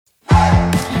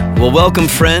Well, welcome,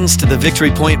 friends, to the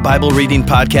Victory Point Bible Reading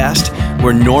Podcast,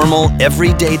 where normal,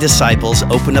 everyday disciples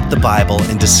open up the Bible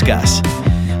and discuss.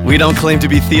 We don't claim to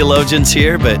be theologians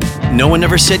here, but no one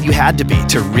ever said you had to be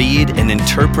to read and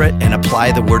interpret and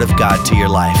apply the Word of God to your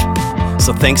life.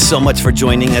 So thanks so much for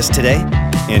joining us today,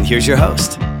 and here's your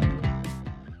host.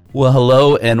 Well,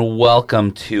 hello and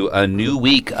welcome to a new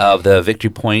week of the Victory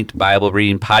Point Bible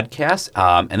Reading Podcast.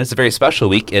 And it's a very special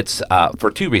week. It's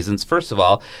for two reasons. First of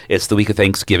all, it's the week of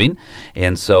Thanksgiving.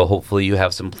 And so hopefully you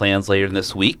have some plans later in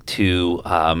this week to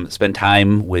spend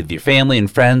time with your family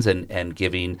and friends and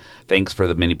giving thanks for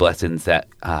the many blessings that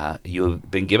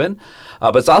you've been given.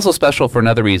 But it's also special for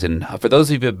another reason. For those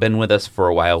of you who have been with us for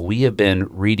a while, we have been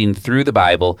reading through the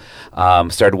Bible,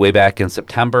 started way back in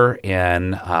September,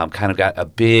 and kind of got a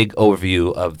big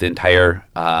overview of the entire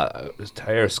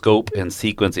scope and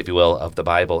sequence, if you will, of the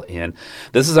Bible. And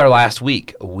this is our last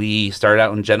week. We started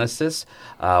out in Genesis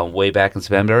way back in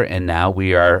September, and now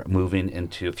we are moving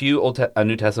into a few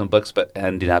New Testament books, but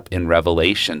ending up in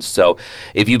Revelation. So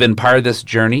if you've been part of this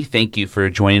journey, thank you for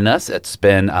joining us. It's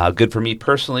been good for me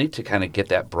personally to kind of get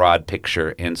that broad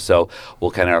picture. And so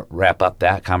we'll kind of wrap up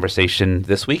that conversation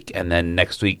this week, and then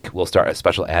next week we'll start a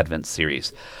special Advent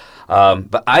series.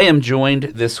 But I am joined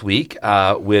this week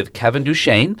with Kevin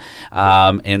Duchesne,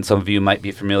 and some of you might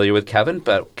be familiar with Kevin.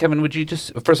 But Kevin, would you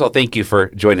just, first of all, thank you for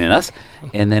joining us,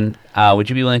 and then would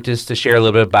you be willing just to share a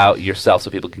little bit about yourself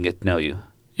so people can get to know you?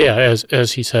 Yeah,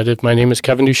 as he said, my name is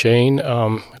Kevin Duchesne.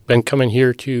 I've been coming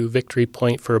here to Victory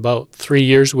Point for about 3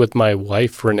 years with my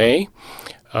wife, Renee,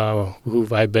 who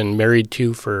I've been married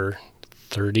to for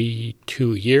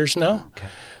 32 years now.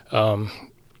 Okay.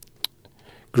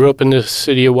 Grew up in the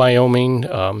city of Wyoming.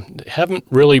 Haven't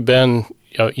really been,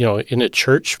 in a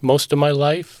church most of my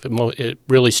life. It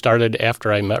really started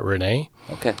after I met Renee.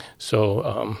 Okay.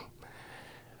 So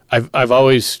I've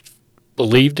always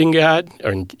believed in God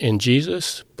or in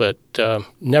Jesus, but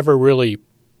never really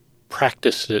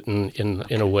practiced it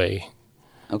in a way.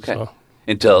 Okay. So,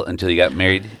 until you got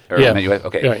married or met your wife.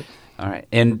 Okay. Right. All right.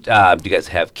 And do you guys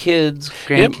have kids,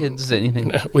 grandkids,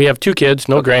 anything? We have 2 kids,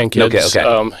 no grandkids.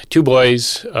 Okay. 2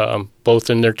 boys, both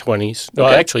in their 20s.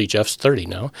 Well, actually, Jeff's 30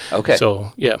 now. Okay.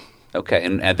 So, yeah. Okay.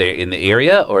 And are they in the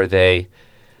area, or are they?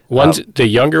 The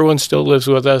younger one still lives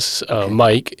with us,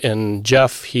 Mike, and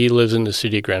Jeff, he lives in the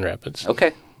city of Grand Rapids.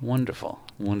 Okay. Wonderful.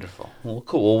 Well,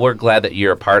 cool. Well, we're glad that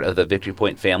you're a part of the Victory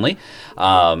Point family,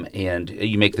 and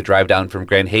you make the drive down from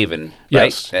Grand Haven, right?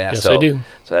 Yes, yes, I do.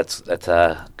 So that's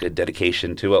a good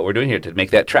dedication to what we're doing here to make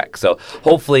that trek. So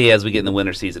hopefully, as we get in the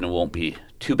winter season, it won't be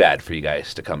too bad for you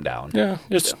guys to come down. Yeah,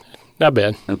 it's not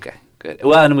bad. Okay, good.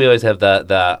 Well, and we always have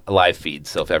the live feed,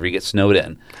 so if ever you get snowed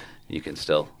in, you can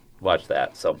still watch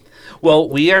that. So, well,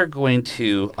 we are going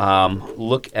to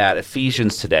look at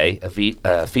Ephesians today,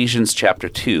 Ephesians chapter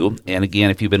 2. And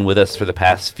again, if you've been with us for the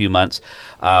past few months,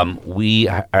 we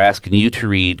are asking you to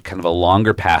read kind of a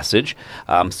longer passage.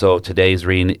 So today's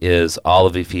reading is all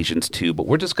of Ephesians 2, but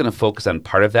we're just going to focus on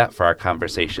part of that for our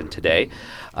conversation today.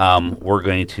 We're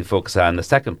going to focus on the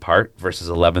second part, verses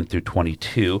 11 through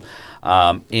 22.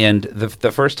 And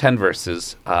the first 10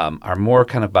 verses are more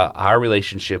kind of about our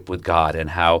relationship with God and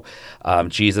how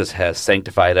Jesus has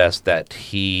sanctified us, that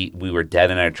we were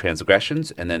dead in our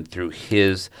transgressions, and then through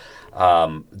his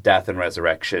death and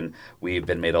resurrection, we've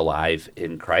been made alive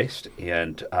in Christ,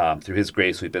 and through his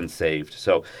grace, we've been saved.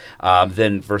 So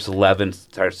then verse 11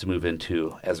 starts to move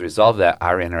into, as a result of that,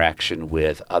 our interaction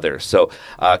with others. So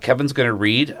Kevin's going to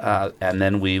read, and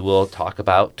then we will talk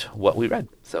about what we read.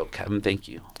 So Kevin, thank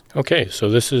you. Okay, so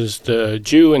this is the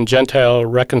Jew and Gentile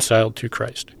reconciled to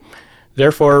Christ.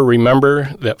 Therefore,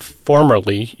 remember that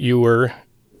formerly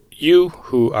you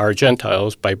who are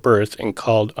Gentiles by birth and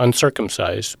called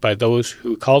uncircumcised by those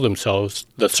who call themselves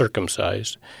the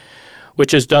circumcised,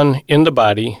 which is done in the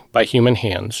body by human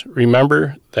hands.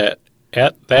 Remember that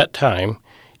at that time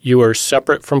you were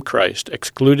separate from Christ,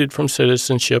 excluded from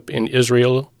citizenship in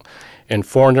Israel, and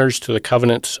foreigners to the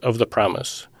covenants of the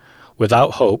promise,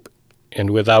 without hope and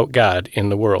without God in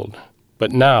the world.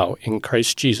 But now, in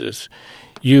Christ Jesus,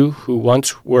 you who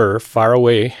once were far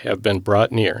away have been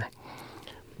brought near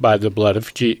by the blood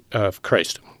of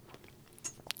Christ.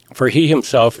 For he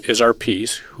himself is our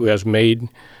peace, who has made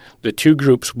the 2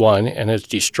 groups one and has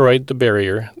destroyed the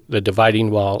barrier, the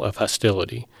dividing wall of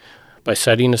hostility, by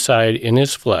setting aside in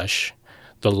his flesh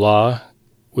the law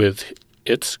with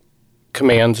its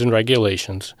commands and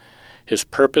regulations. His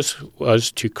purpose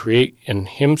was to create in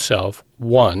himself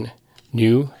one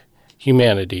new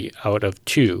humanity out of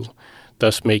 2,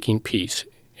 thus making peace,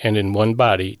 and in one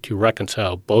body to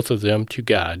reconcile both of them to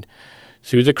God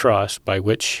through the cross, by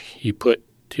which he put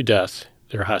to death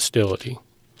their hostility.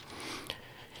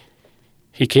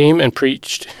 He came and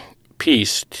preached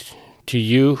peace to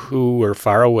you who were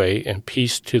far away and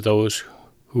peace to those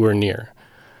who were near.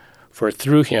 For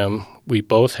through him we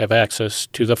both have access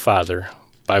to the Father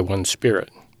by one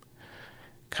Spirit.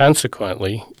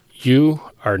 Consequently, you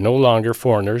are no longer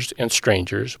foreigners and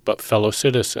strangers, but fellow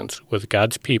citizens with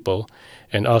God's people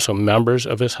and also members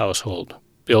of his household,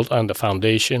 built on the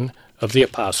foundation of the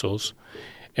apostles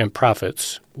and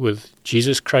prophets, with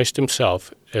Jesus Christ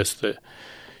himself as the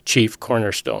chief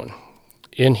cornerstone.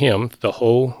 In him, the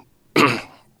whole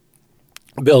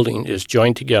building is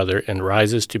joined together and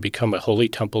rises to become a holy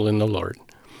temple in the Lord.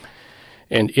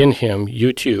 And in him,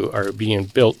 you too are being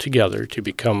built together to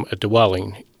become a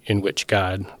dwelling in which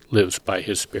God lives by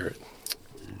his Spirit.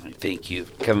 Thank you,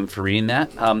 Kevin, for reading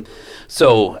that.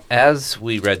 So as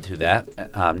we read through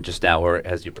that just now, or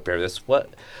as you prepare this, what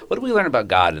do we learn about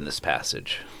God in this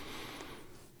passage?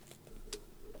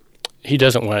 He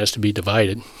doesn't want us to be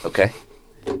divided. Okay.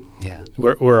 Yeah.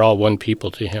 We're all one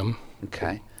people to him.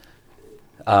 Okay.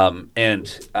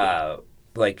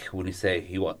 Like when you say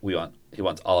he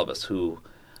wants all of us, who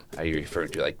are you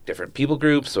referring to? Like different people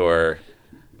groups or?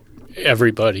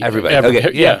 Everybody. Everybody.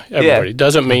 Okay. Yeah, everybody. Yeah.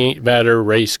 Doesn't matter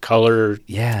race, color.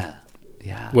 Yeah.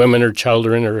 Women or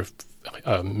children or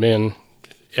men.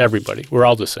 Everybody. We're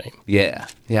all the same. Yeah.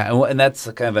 And that's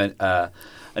kind of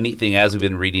a neat thing as we've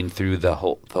been reading through the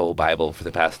whole Bible for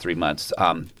the past 3 months.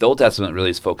 The Old Testament really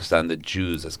is focused on the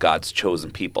Jews as God's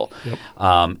chosen people. Yep.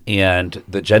 And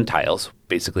the Gentiles,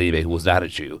 basically anybody who was not a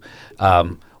Jew,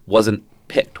 wasn't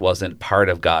picked, wasn't part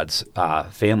of God's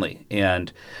family.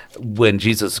 And when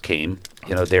Jesus came,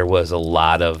 there was a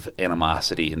lot of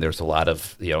animosity, and there's a lot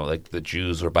of, like the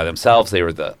Jews were by themselves. They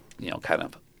were the, kind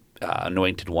of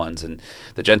anointed ones, and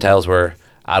the Gentiles were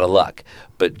out of luck.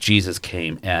 But Jesus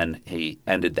came and he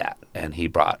ended that, and he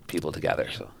brought people together.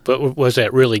 So, but was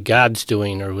that really God's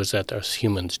doing, or was that us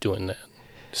humans doing that,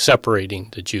 separating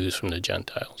the Jews from the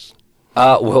Gentiles?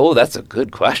 Well, that's a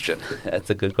good question.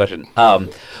 Well,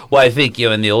 I think,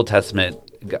 in the Old Testament,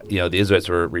 the Israelites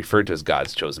were referred to as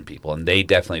God's chosen people, and they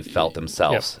definitely felt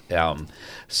themselves. Yep.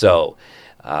 So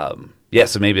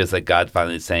maybe it's like God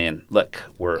finally saying, look,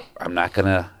 I'm not going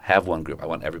to have one group. I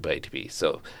want everybody to be.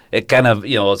 So it kind of,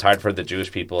 it was hard for the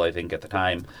Jewish people, I think, at the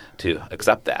time to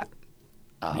accept that.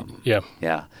 Yeah.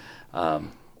 I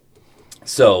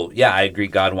agree.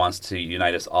 God wants to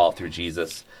unite us all through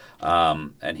Jesus.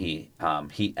 And he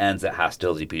ends that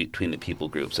hostility between the people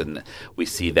groups, and we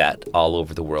see that all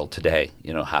over the world today.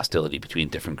 Hostility between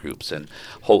different groups, and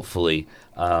hopefully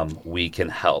we can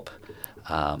help.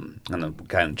 And I'm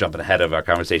kind of jumping ahead of our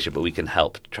conversation, but we can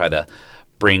help try to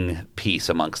bring peace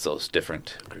amongst those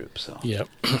different groups. So, yeah,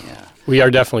 we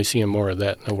are definitely seeing more of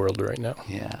that in the world right now.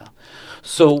 Yeah.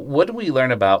 So, what do we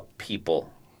learn about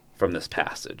people from this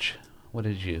passage? What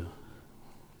did you?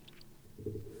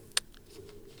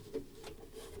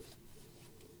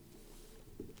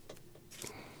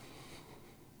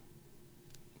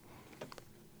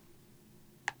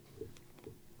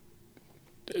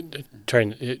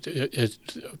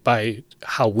 By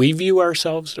how we view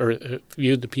ourselves or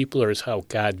view the people, or is how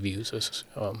God views us?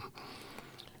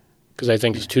 Because I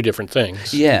think it's two different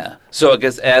things. Yeah. So I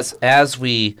guess as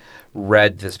we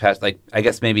read this passage, I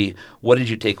guess maybe what did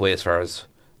you take away as far as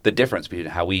the difference between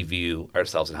how we view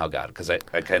ourselves and how God? Because I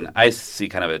see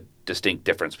kind of a distinct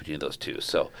difference between those two.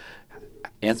 So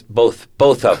both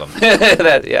of them.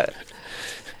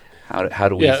 How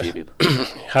do we see people?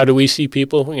 How do we see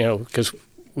people? Because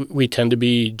we tend to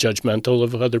be judgmental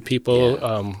of other people.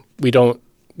 Yeah. We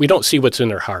don't see what's in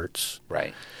their hearts.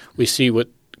 Right. We see what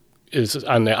is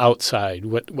on the outside,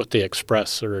 what they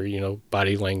express, or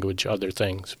body language, other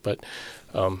things. But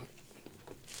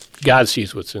God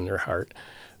sees what's in their heart,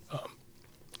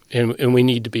 and we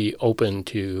need to be open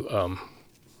to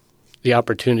the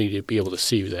opportunity to be able to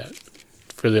see that,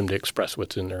 for them to express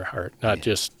what's in their heart, not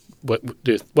just what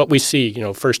we see.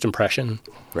 First impression.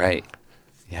 Right.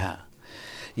 Yeah.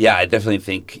 Yeah, I definitely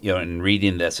think, in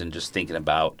reading this and just thinking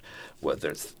about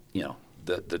whether it's,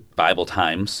 the Bible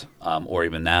times or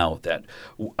even now, that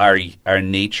our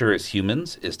nature as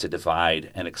humans is to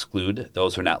divide and exclude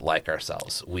those who are not like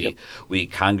ourselves. We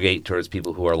congregate towards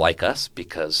people who are like us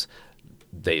because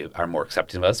they are more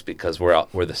accepting of us, because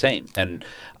we're the same. And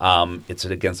it's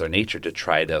against our nature to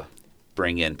try to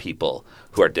bring in people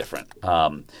who are different.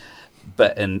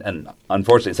 But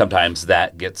unfortunately, sometimes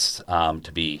that gets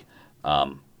to be,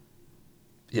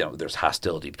 there's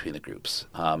hostility between the groups.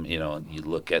 You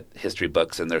look at history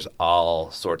books, and there's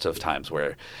all sorts of times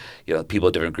where, people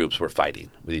of different groups were fighting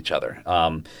with each other.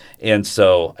 And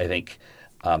so I think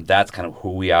that's kind of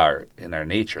who we are in our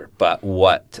nature. But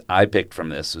what I picked from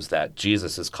this was that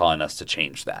Jesus is calling us to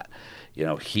change that.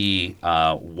 He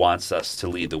wants us to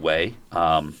lead the way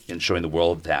in showing the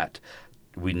world that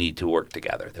we need to work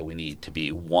together, that we need to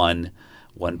be one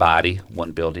body,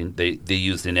 one building. They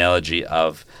use the analogy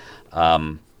of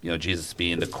Jesus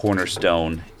being the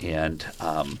cornerstone, and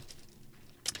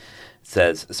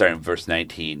says, starting in verse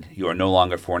 19, "You are no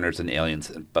longer foreigners and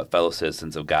aliens, but fellow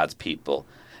citizens of God's people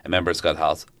and members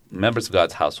of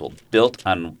God's household, built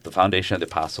on the foundation of the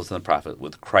apostles and the prophets,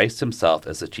 with Christ himself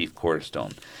as the chief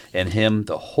cornerstone. In him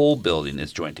the whole building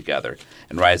is joined together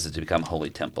and rises to become a holy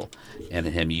temple. And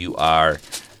in him you are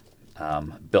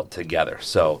built together."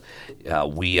 So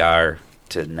we are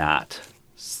to not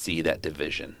see that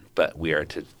division, but we are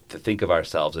to think of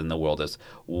ourselves in the world as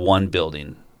one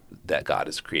building that God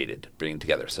has created, bringing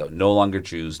together. So no longer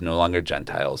Jews, no longer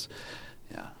Gentiles.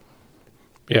 Yeah.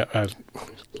 Yeah, I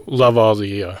love all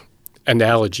the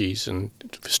analogies and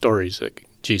stories that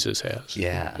Jesus has.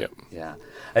 Yeah. Yep. Yeah.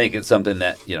 I think it's something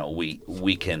that,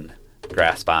 we can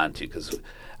grasp onto, because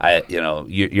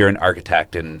you're an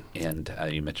architect, and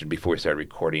you mentioned before we started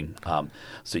recording,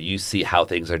 so you see how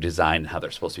things are designed, how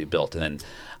they're supposed to be built, and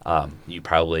then you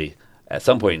probably at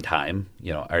some point in time,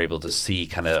 are able to see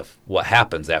kind of what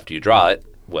happens after you draw it,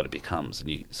 what it becomes,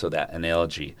 and so that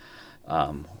analogy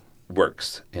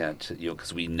works, and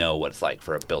because we know what it's like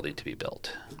for a building to be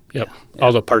built. Yep, Yeah.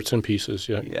 all the parts and pieces.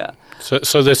 Yeah. Yeah.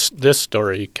 So this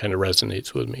story kind of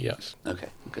resonates with me. Yes. Okay.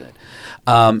 Good.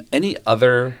 Any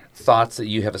other thoughts that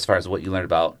you have as far as what you learned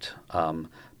about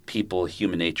people,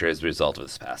 human nature, as a result of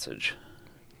this passage?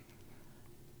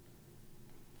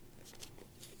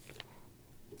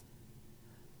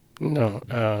 No,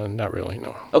 not really.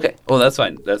 No. Okay. Well, that's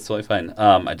fine. That's totally fine.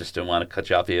 I just didn't want to cut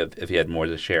you off if you had more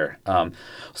to share.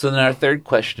 So then our third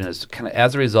question is kind of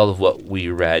as a result of what we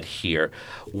read here,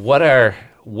 what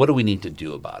do we need to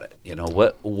do about it?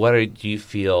 Do you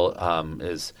feel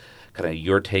is kind of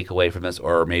your takeaway from this,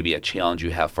 or maybe a challenge you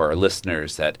have for our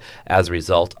listeners that as a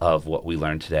result of what we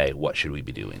learned today, what should we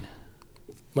be doing?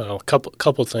 Well, a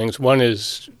couple things. One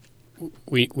is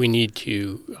we need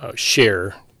to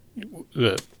share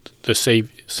the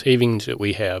savings that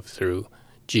we have through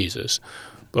Jesus,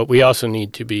 but we also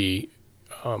need to be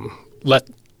let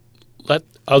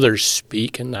others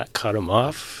speak and not cut them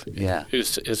off. Yeah,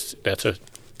 that's a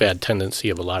bad tendency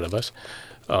of a lot of us,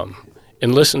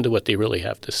 and listen to what they really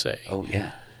have to say. Oh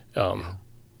yeah,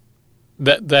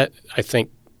 that I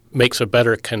think makes a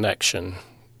better connection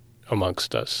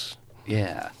amongst us.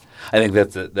 Yeah, I think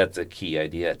that's a key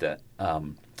idea that.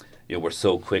 We're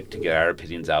so quick to get our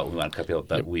opinions out. We want to cut people,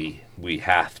 but we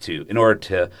have to, in order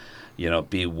to,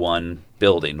 be one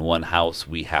building, one house.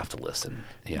 We have to listen.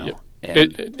 Yep.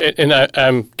 And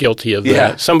I'm guilty of that.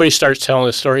 Yeah. Somebody starts telling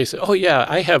a story, say, "Oh yeah,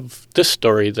 I have this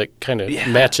story that kind of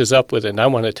matches up with it, and I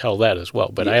want to tell that as well."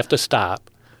 But I have to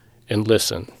stop and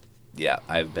listen. Yeah,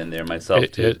 I've been there myself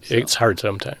too. It's hard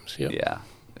sometimes. Yep. Yeah.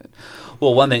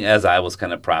 Well, one thing as I was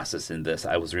kind of processing this,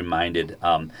 I was reminded.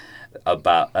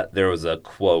 About there was a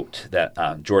quote that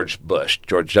George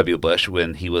W. Bush,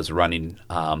 when he was running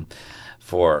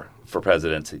for the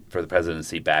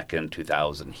presidency back in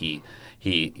 2000, he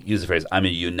used the phrase, "I'm a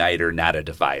uniter, not a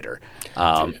divider."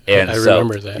 And I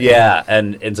remember that. Yeah,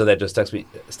 and so that just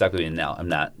stuck with me. Now I'm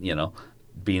not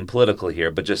being political here,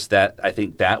 but just that I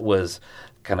think that was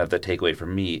kind of the takeaway for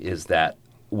me is that.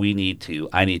 I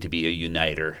need to be a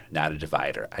uniter, not a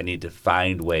divider. I need to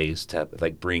find ways to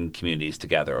bring communities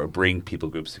together or bring people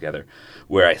groups together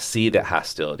where I see that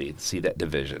hostility, see that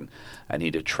division. I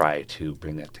need to try to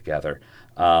bring that together.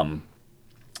 And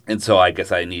so I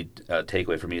guess I need a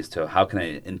takeaway for me as to how can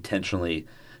I intentionally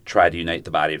try to unite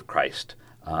the body of Christ?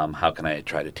 How can I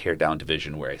try to tear down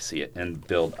division where I see it and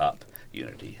build up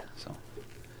unity? So.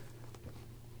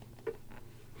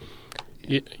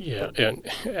 Yeah, and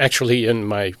actually in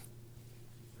my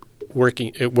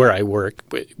where I work,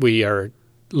 we are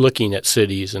looking at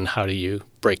cities and how do you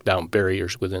break down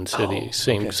barriers within cities,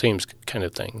 same kind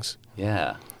of things.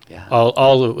 Yeah.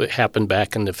 All of it happened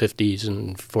back in the 50s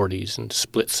and 40s and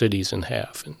split cities in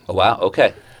half. And oh, wow,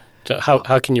 okay. So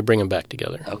how can you bring them back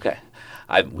together? Okay.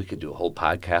 We could do a whole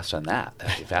podcast on that.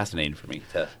 That'd be fascinating for me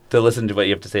to listen to what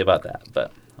you have to say about that,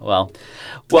 but... Well,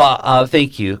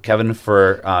 thank you, Kevin,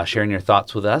 for sharing your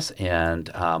thoughts with us, and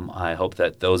I hope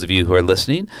that those of you who are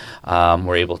listening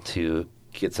were able to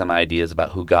get some ideas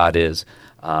about who God is,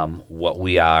 what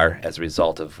we are as a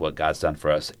result of what God's done for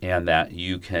us, and that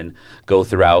you can go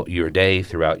throughout your day,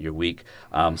 throughout your week,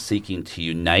 seeking to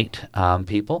unite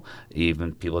people,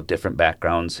 even people of different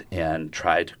backgrounds, and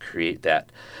try to create that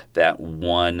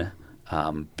one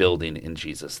building in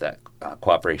Jesus that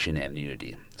cooperation and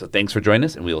unity. So thanks for joining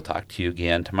us, and we will talk to you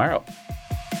again tomorrow.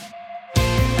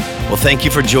 Well, thank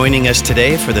you for joining us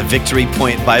today for the Victory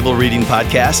Point Bible Reading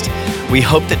Podcast. We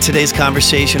hope that today's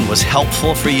conversation was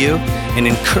helpful for you and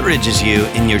encourages you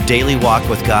in your daily walk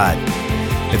with God.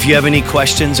 If you have any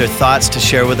questions or thoughts to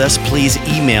share with us, please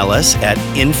email us at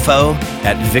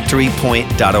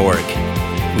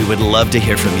info@victorypoint.org. We would love to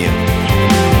hear from you.